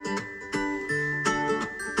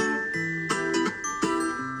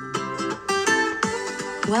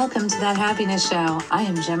Welcome to That Happiness Show. I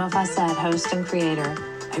am Gemma Fawcett, host and creator.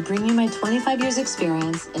 I bring you my 25 years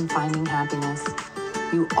experience in finding happiness.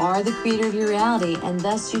 You are the creator of your reality, and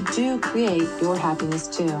thus you do create your happiness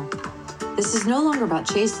too. This is no longer about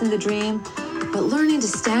chasing the dream, but learning to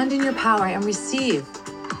stand in your power and receive.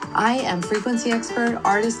 I am frequency expert,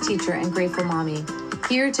 artist, teacher, and grateful mommy,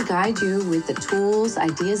 here to guide you with the tools,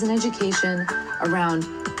 ideas, and education around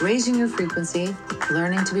raising your frequency,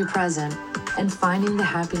 learning to be present, and finding the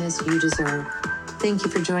happiness you deserve. Thank you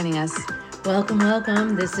for joining us. Welcome,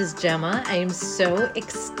 welcome. This is Gemma. I am so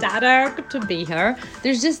ecstatic to be here.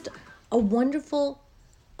 There's just a wonderful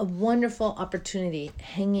opportunity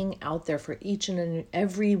hanging out there for each and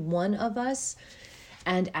every one of us.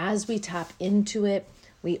 And as we tap into it,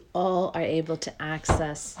 we all are able to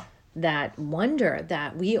access that wonder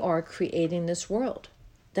that we are creating this world.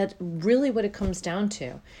 That's really what it comes down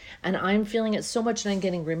to. And I'm feeling it so much, and I'm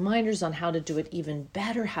getting reminders on how to do it even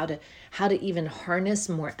better, how to even harness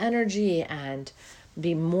more energy and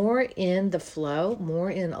be more in the flow, more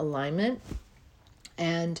in alignment.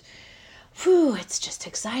 And it's just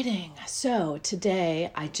exciting. So today,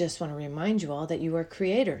 I just want to remind you all that you are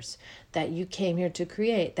creators, that you came here to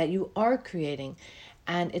create, that you are creating.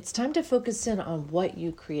 And it's time to focus in on what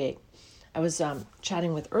you create. I was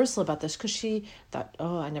chatting with Ursula about this because she thought,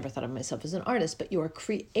 I never thought of myself as an artist, but you are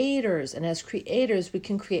creators. And as creators, we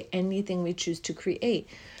can create anything we choose to create.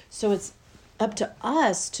 So it's up to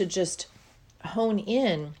us to just hone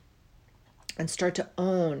in and start to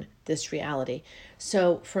own this reality.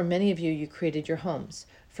 So for many of you, you created your homes.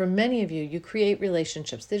 For many of you, you create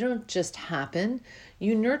relationships. They don't just happen.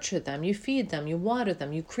 You nurture them, you feed them, you water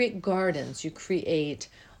them, you create gardens, you create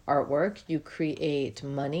artwork, you create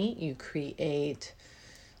money, you create,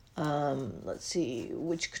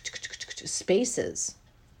 spaces.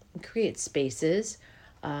 You create spaces,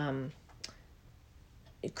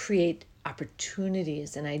 create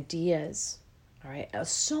opportunities and ideas. All right,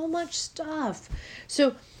 so much stuff.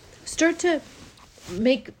 So start to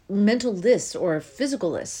make mental lists or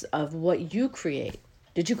physical lists of what you create.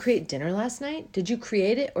 Did you create dinner last night? Did you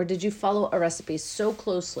create it, or did you follow a recipe so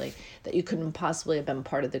closely that you couldn't possibly have been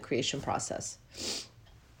part of the creation process?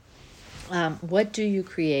 What do you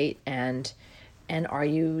create, and are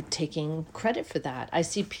you taking credit for that? I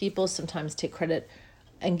see people sometimes take credit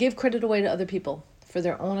and give credit away to other people for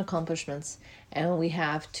their own accomplishments, and we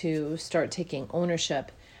have to start taking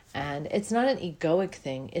ownership. And it's not an egoic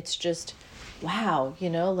thing. It's just, wow,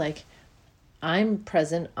 like I'm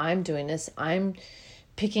present, I'm doing this, I'm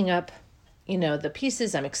picking up, the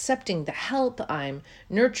pieces, I'm accepting the help, I'm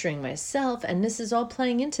nurturing myself, and this is all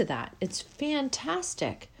playing into that. It's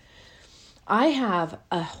fantastic. I have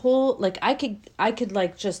a whole, I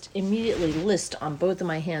could just immediately list on both of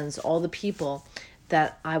my hands all the people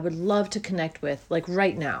that I would love to connect with,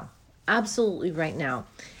 right now, absolutely right now,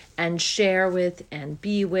 and share with and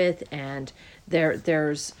be with. And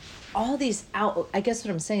there's all these I guess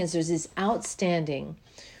what I'm saying is there's these outstanding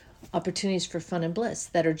opportunities for fun and bliss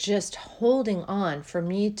that are just holding on for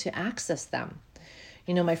me to access them.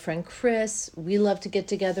 My friend Chris, we love to get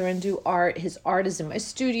together and do art. His art is in my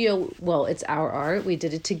studio. Well, it's our art. We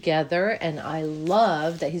did it together, and I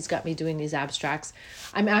love that he's got me doing these abstracts.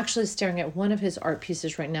 I'm actually staring at one of his art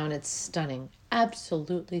pieces right now, and it's stunning.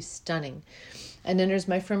 Absolutely stunning. And then there's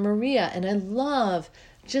my friend Maria, and I love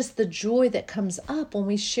just the joy that comes up when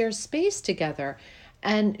we share space together.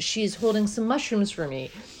 And she's holding some mushrooms for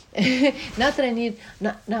me. Not that I need,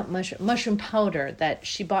 not mushroom powder that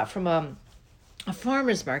she bought from a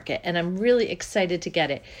farmer's market, and I'm really excited to get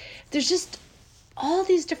it. There's just all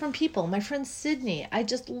these different people. My friend Sydney, I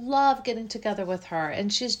just love getting together with her,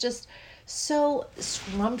 and she's just so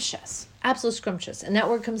scrumptious, absolutely scrumptious. And that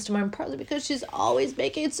word comes to mind partly because she's always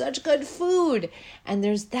making such good food. And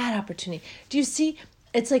there's that opportunity. Do you see?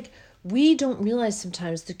 It's like we don't realize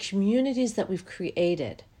sometimes the communities that we've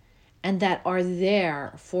created and that are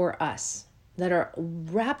there for us, that are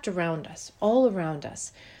wrapped around us, all around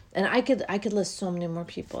us. And I could list so many more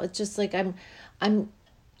people. It's just like I'm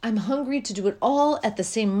hungry to do it all at the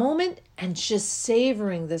same moment and just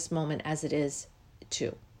savoring this moment as it is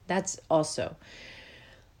too. That's also.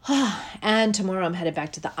 And tomorrow I'm headed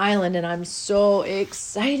back to the island, and I'm so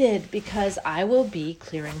excited because I will be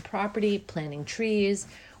clearing property, planting trees,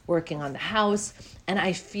 working on the house. And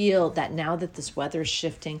I feel that now that this weather is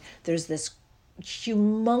shifting, there's this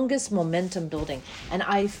humongous momentum building. And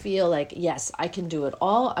I feel like, yes, I can do it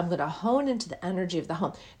all. I'm going to hone into the energy of the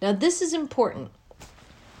home. Now, this is important.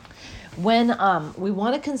 When we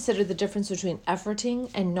want to consider the difference between efforting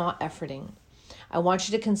and not efforting, I want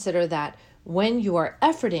you to consider that When you are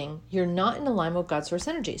efforting, you're not in alignment with God's source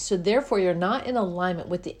energy. So therefore, you're not in alignment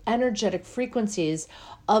with the energetic frequencies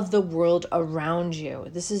of the world around you.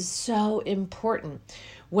 This is so important.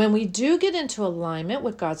 When we do get into alignment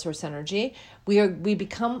with God's source energy, we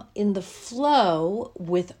become in the flow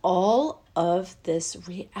with all of this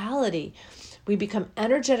reality. We become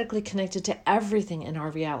energetically connected to everything in our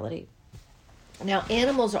reality. Now,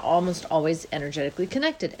 animals are almost always energetically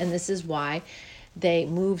connected, and this is why they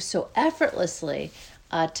move so effortlessly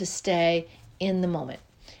to stay in the moment.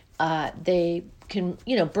 They can,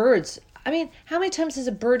 birds. I mean, how many times has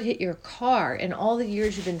a bird hit your car in all the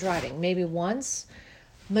years you've been driving? Maybe once.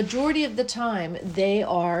 Majority of the time, they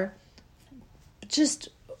are just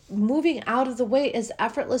moving out of the way as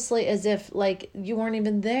effortlessly as if like you weren't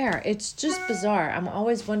even there. It's just bizarre. I'm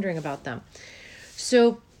always wondering about them.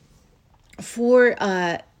 So for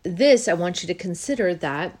this, I want you to consider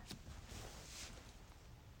that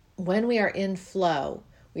when we are in flow,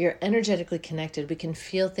 we are energetically connected. We can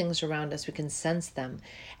feel things around us. We can sense them.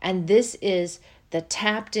 And this is the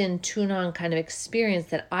tapped in, tune on kind of experience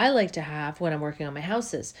that I like to have when I'm working on my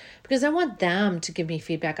houses, because I want them to give me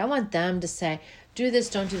feedback. I want them to say, do this,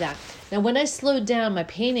 don't do that. Now, when I slowed down my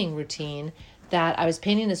painting routine, that I was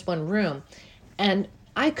painting this one room, and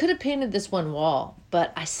I could have painted this one wall,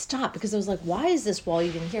 but I stopped because I was like, why is this wall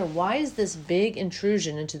even here? Why is this big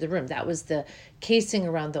intrusion into the room? That was the casing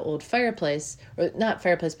around the old fireplace, or not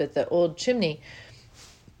fireplace, but the old chimney.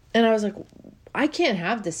 And I was like, I can't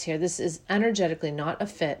have this here. This is energetically not a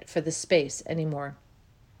fit for the space anymore.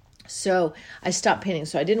 So I stopped painting.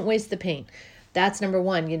 So I didn't waste the paint. That's number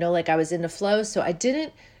one. Like I was in the flow. So I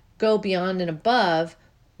didn't go beyond and above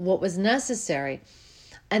what was necessary.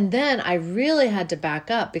 And then I really had to back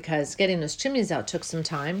up because getting those chimneys out took some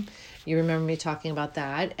time. You remember me talking about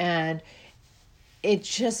that. And it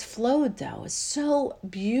just flowed though, so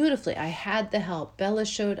beautifully. I had the help. Bella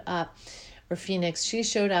showed up, or Phoenix, she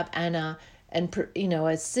showed up, Anna, and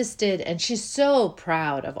assisted. And she's so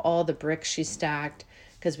proud of all the bricks she stacked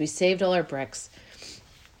because we saved all our bricks.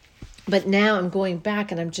 But now I'm going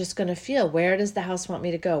back and I'm just going to feel, where does the house want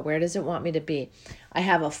me to go? Where does it want me to be? I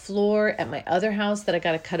have a floor at my other house that I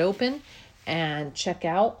got to cut open and check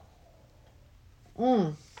out.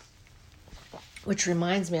 Which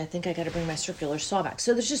reminds me, I think I got to bring my circular saw back.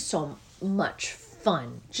 So there's just so much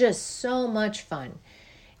fun. Just so much fun.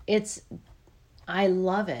 I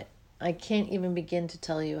love it. I can't even begin to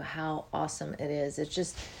tell you how awesome it is. It's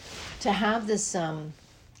just to have this,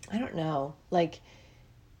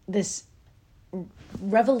 this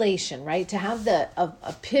revelation, right? To have the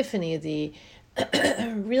epiphany, the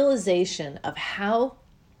realization of how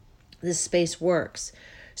this space works,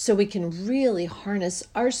 so we can really harness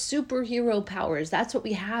our superhero powers. That's what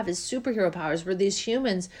we have, is superhero powers. We're these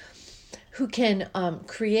humans who can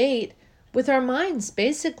create with our minds.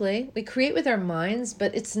 Basically, we create with our minds,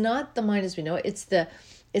 but it's not the mind as we know it.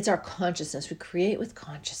 It's our consciousness. We create with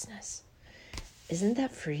consciousness. Isn't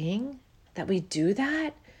that freeing that we do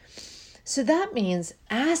that? So that means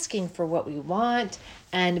asking for what we want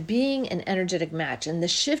and being an energetic match. And the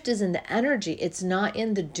shift is in the energy. It's not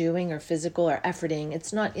in the doing or physical or efforting.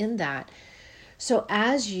 It's not in that. So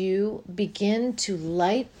as you begin to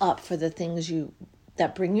light up for the things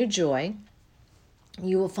that bring you joy,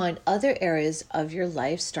 you will find other areas of your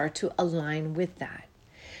life start to align with that.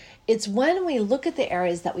 It's when we look at the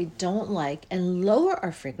areas that we don't like and lower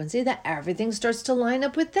our frequency that everything starts to line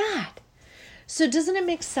up with that. So doesn't it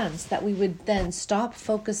make sense that we would then stop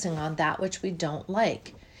focusing on that which we don't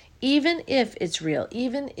like, even if it's real,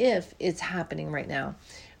 even if it's happening right now?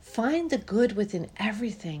 Find the good within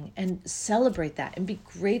everything and celebrate that and be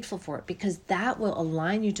grateful for it, because that will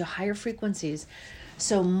align you to higher frequencies,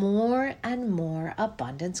 so more and more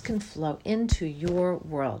abundance can flow into your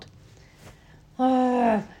world.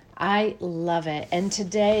 I love it. And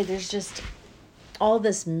today there's just all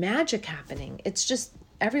this magic happening. It's just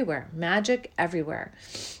everywhere, magic everywhere.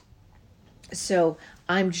 So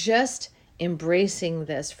I'm just embracing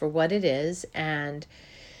this for what it is, and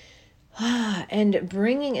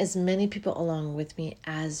bringing as many people along with me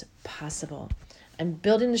as possible. I'm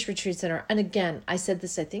building this retreat center. And again, I said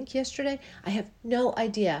this, I think yesterday, I have no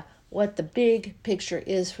idea what the big picture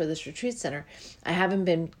is for this retreat center. I haven't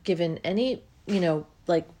been given any,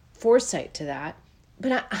 foresight to that,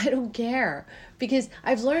 but I don't care, because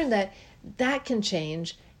I've learned that can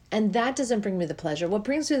change, and that doesn't bring me the pleasure. What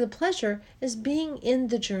brings me the pleasure is being in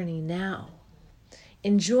the journey now,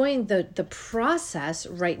 enjoying the process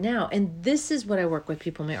right now. And this is what I work with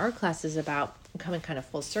people in my art classes about. I'm coming kind of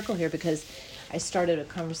full circle here because I started a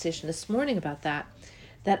conversation this morning about that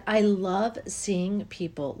that I love seeing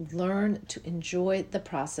people learn to enjoy the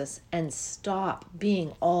process and stop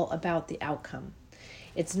being all about the outcome.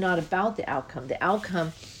 It's not about the outcome. The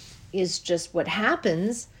outcome is just what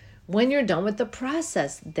happens when you're done with the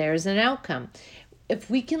process. There's an outcome. If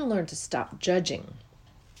we can learn to stop judging,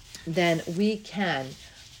 then we can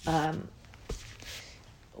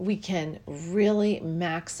really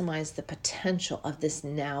maximize the potential of this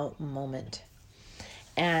now moment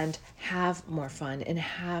and have more fun and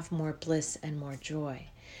have more bliss and more joy.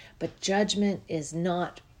 But judgment is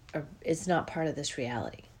not part of this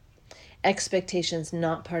reality. Expectations,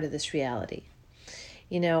 not part of this reality.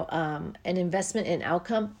 An investment in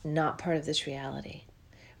outcome, not part of this reality.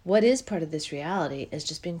 What is part of this reality is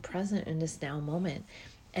just being present in this now moment.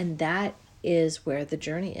 And that is where the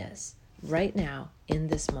journey is, right now, in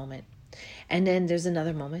this moment. And then there's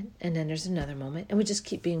another moment, and then there's another moment. And we just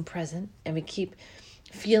keep being present, and we keep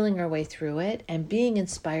feeling our way through it and being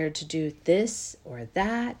inspired to do this or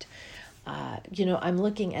that. I'm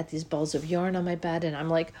looking at these balls of yarn on my bed, and I'm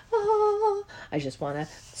like, I just want to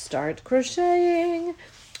start crocheting.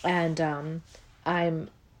 And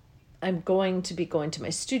I'm going to be going to my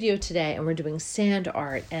studio today, and we're doing sand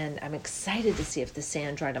art, and I'm excited to see if the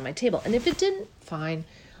sand dried on my table. And if it didn't, fine.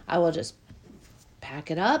 I will just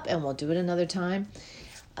pack it up and we'll do it another time.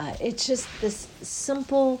 It's just this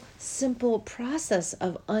simple process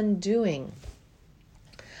of undoing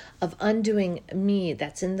me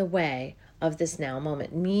that's in the way of this now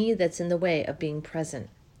moment, me that's in the way of being present.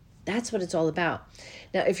 That's what it's all about.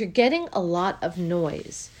 Now, if you're getting a lot of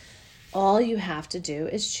noise, all you have to do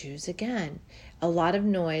is choose again. A lot of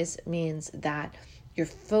noise means that your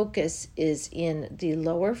focus is in the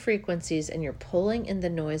lower frequencies and you're pulling in the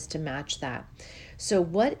noise to match that. So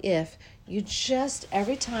what if you just,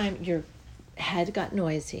 every time your head got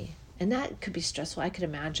noisy, and that could be stressful, I could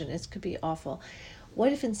imagine, it could be awful.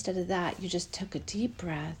 What if instead of that, you just took a deep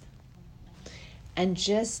breath and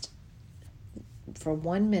just for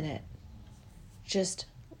 1 minute, just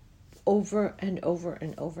over and over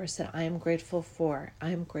and over said, I am grateful for,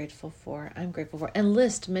 I'm grateful for, I'm grateful for, and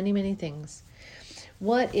list many, many things.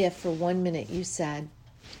 What if for 1 minute you said,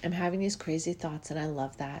 I'm having these crazy thoughts and I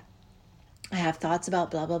love that. I have thoughts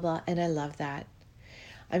about blah, blah, blah, and I love that.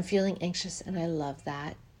 I'm feeling anxious and I love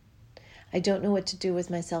that. I don't know what to do with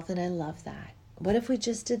myself and I love that. What if we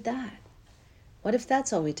just did that? What if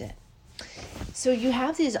that's all we did? So you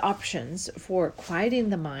have these options for quieting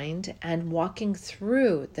the mind and walking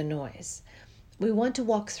through the noise. We want to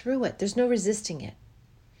walk through it. There's no resisting it.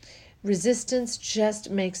 Resistance just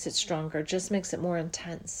makes it stronger, just makes it more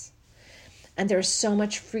intense. And there's so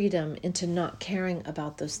much freedom into not caring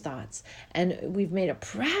about those thoughts. And we've made a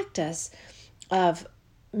practice of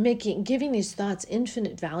giving these thoughts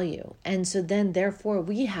infinite value. And so then, therefore,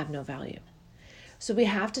 we have no value. So we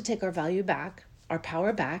have to take our value back, our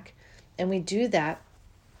power back, and we do that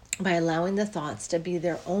by allowing the thoughts to be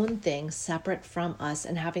their own thing, separate from us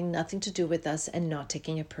and having nothing to do with us and not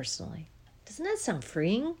taking it personally. Doesn't that sound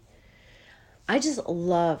freeing? I just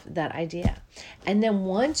love that idea. And then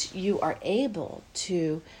once you are able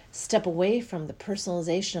to step away from the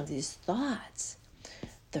personalization of these thoughts,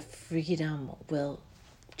 the freedom will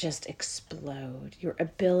just explode. Your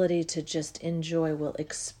ability to just enjoy will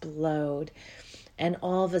explode. And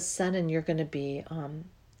all of a sudden you're going to be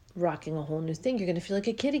rocking a whole new thing. You're going to feel like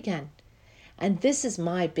a kid again. And this is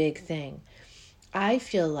my big thing. I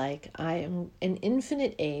feel like I am an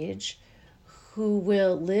infinite age who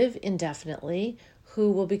will live indefinitely,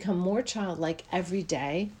 who will become more childlike every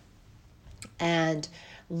day and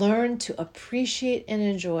learn to appreciate and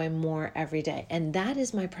enjoy more every day. And that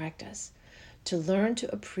is my practice, to learn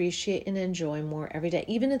to appreciate and enjoy more every day.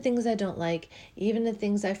 Even the things I don't like, even the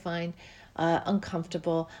things I find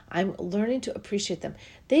uncomfortable, I'm learning to appreciate them.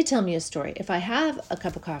 They tell me a story. If I have a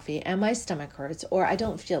cup of coffee and my stomach hurts, or I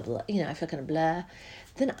don't feel, I feel kind of blah,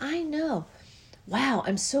 then I know, wow,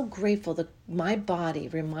 I'm so grateful that my body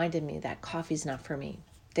reminded me that coffee's not for me.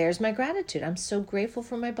 There's my gratitude. I'm so grateful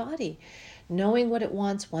for my body, knowing what it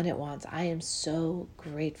wants, when it wants. I am so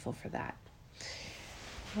grateful for that.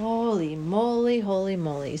 Holy moly, holy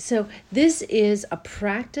moly. So this is a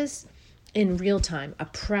practice in real time, a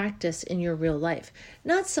practice in your real life,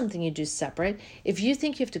 not something you do separate. If you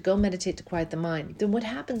think you have to go meditate to quiet the mind, then what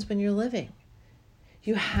happens when you're living?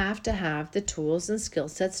 You have to have the tools and skill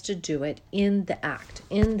sets to do it in the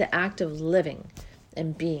act of living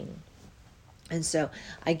and being. And so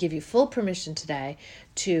I give you full permission today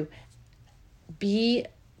to be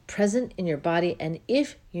present in your body. And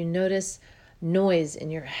if you notice noise in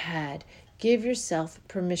your head, give yourself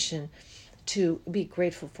permission to be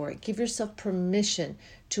grateful for it. Give yourself permission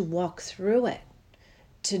to walk through it.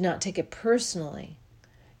 to not take it personally,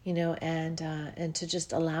 and to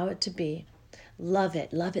just allow it to be. Love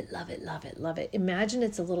it, love it, love it, love it, love it. Imagine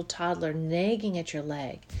it's a little toddler nagging at your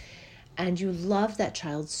leg, and you love that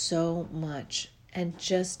child so much, and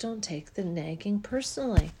just don't take the nagging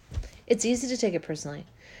personally. It's easy to take it personally,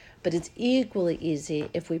 but it's equally easy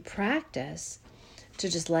if we practice to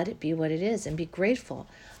just let it be what it is and be grateful.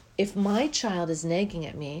 If my child is nagging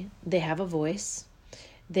at me, they have a voice.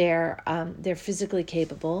 They're physically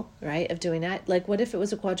capable, right, of doing that. Like, what if it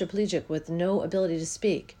was a quadriplegic with no ability to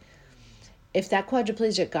speak? If that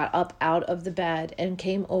quadriplegic got up out of the bed and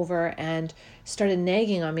came over and started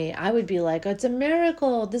nagging on me, I would be like, it's a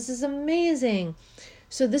miracle. This is amazing.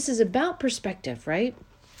 So this is about perspective, right?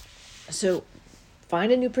 So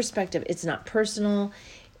find a new perspective. It's not personal.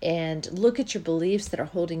 And look at your beliefs that are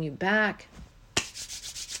holding you back.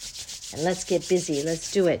 And let's get busy.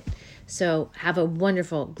 Let's do it. So have a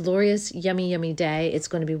wonderful, glorious, yummy, yummy day. It's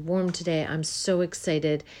going to be warm today. I'm so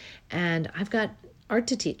excited. And I've got art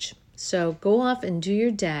to teach. So go off and do your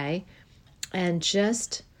day and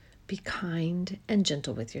just be kind and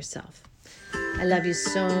gentle with yourself. I love you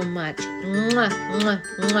so much. Mwah, mwah,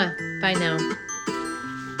 mwah. Bye now.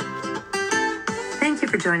 Thank you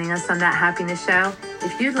for joining us on That Happiness Show.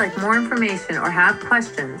 If you'd like more information or have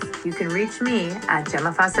questions, you can reach me at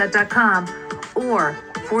GemmaFawcett.com or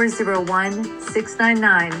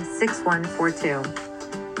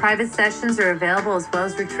 401-699-6142. Private sessions are available as well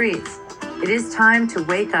as retreats. It is time to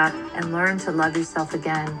wake up and learn to love yourself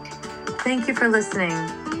again. Thank you for listening.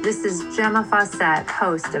 This is Gemma Fawcett,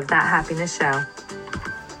 host of That Happiness Show.